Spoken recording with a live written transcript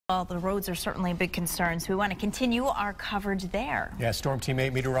Well, the roads are certainly a big concern, so we want to continue our coverage there. Yeah, Storm Team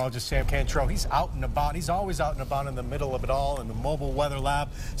 8 meteorologist Sam Cantrell, he's out and about. He's always out and about in the middle of it all in the mobile weather lab.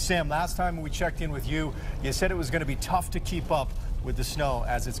 Sam, last time we checked in with you, you said it was going to be tough to keep up with the snow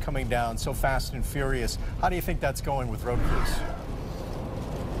as it's coming down so fast and furious. How do you think that's going with road crews?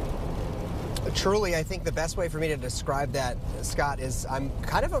 Truly, I think the best way for me to describe that, Scott, is I'm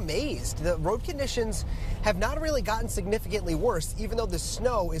kind of amazed. The road conditions have not really gotten significantly worse, even though the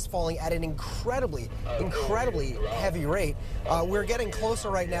snow is falling at an incredibly heavy rate. We're getting closer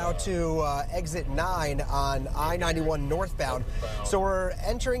right now to exit 9 on I-95 northbound. So we're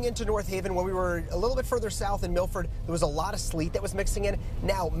entering into North Haven. When we were a little bit further south in Milford, there was a lot of sleet that was mixing in.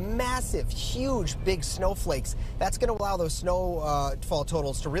 Now, massive, huge, big snowflakes. That's going to allow those snowfall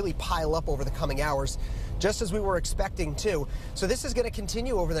totals to really pile up over the coming hours, just as we were expecting to. So this is going to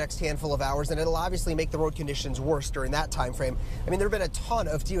continue over the next handful of hours, and it'll obviously make the road conditions worse during that time frame. I mean, there have been a ton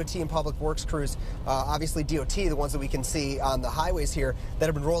of DOT and public works crews, obviously DOT, the ones that we can see on the highways here, that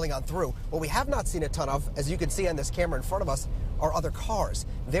have been rolling on through. What we have not seen a ton of, as you can see on this camera in front of us, are other cars.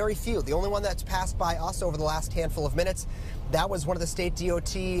 Very few. The only one that's passed by us over the last handful of minutes, that was one of the state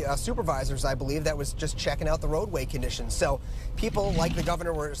DOT supervisors, I believe, that was just checking out the roadway conditions. So people, like the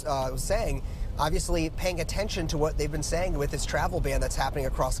governor was saying, obviously paying attention to what they've been saying with this travel ban that's happening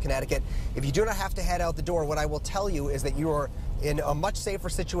across Connecticut. If you do not have to head out the door, what I will tell you is that you are in a much safer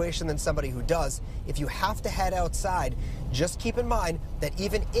situation than somebody who does. If you have to head outside, just keep in mind that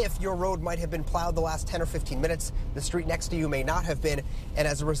even if your road might have been plowed the last 10 or 15 minutes, the street next to you may not have been, and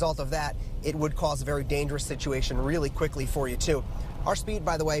as a result of that, it would cause a very dangerous situation really quickly for you too. Our speed,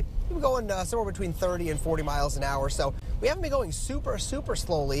 by the way, we've been going somewhere between 30 and 40 miles an hour, so we haven't been going super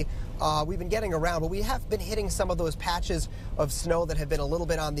slowly. We've been getting around, but we have been hitting some of those patches of snow that have been a little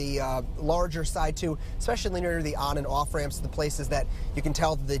bit on the larger side too, especially near the on and off ramps, the places that you can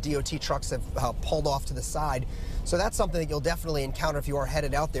tell the DOT trucks have pulled off to the side. So that's something that you'll definitely encounter if you are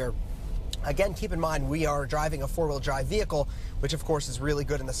headed out there. Again, keep in mind, we are driving a four-wheel drive vehicle, which of course is really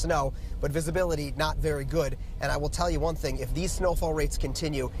good in the snow, but visibility not very good. And I will tell you one thing, if these snowfall rates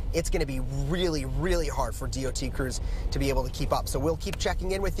continue, it's going to be really hard for DOT crews to be able to keep up. So we'll keep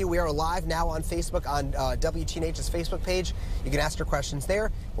checking in with you. We are live now on Facebook, on WTNH's Facebook page. You can ask your questions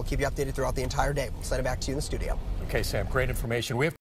there. We'll keep you updated throughout the entire day. We'll send it back to you in the studio. Okay, Sam, great information.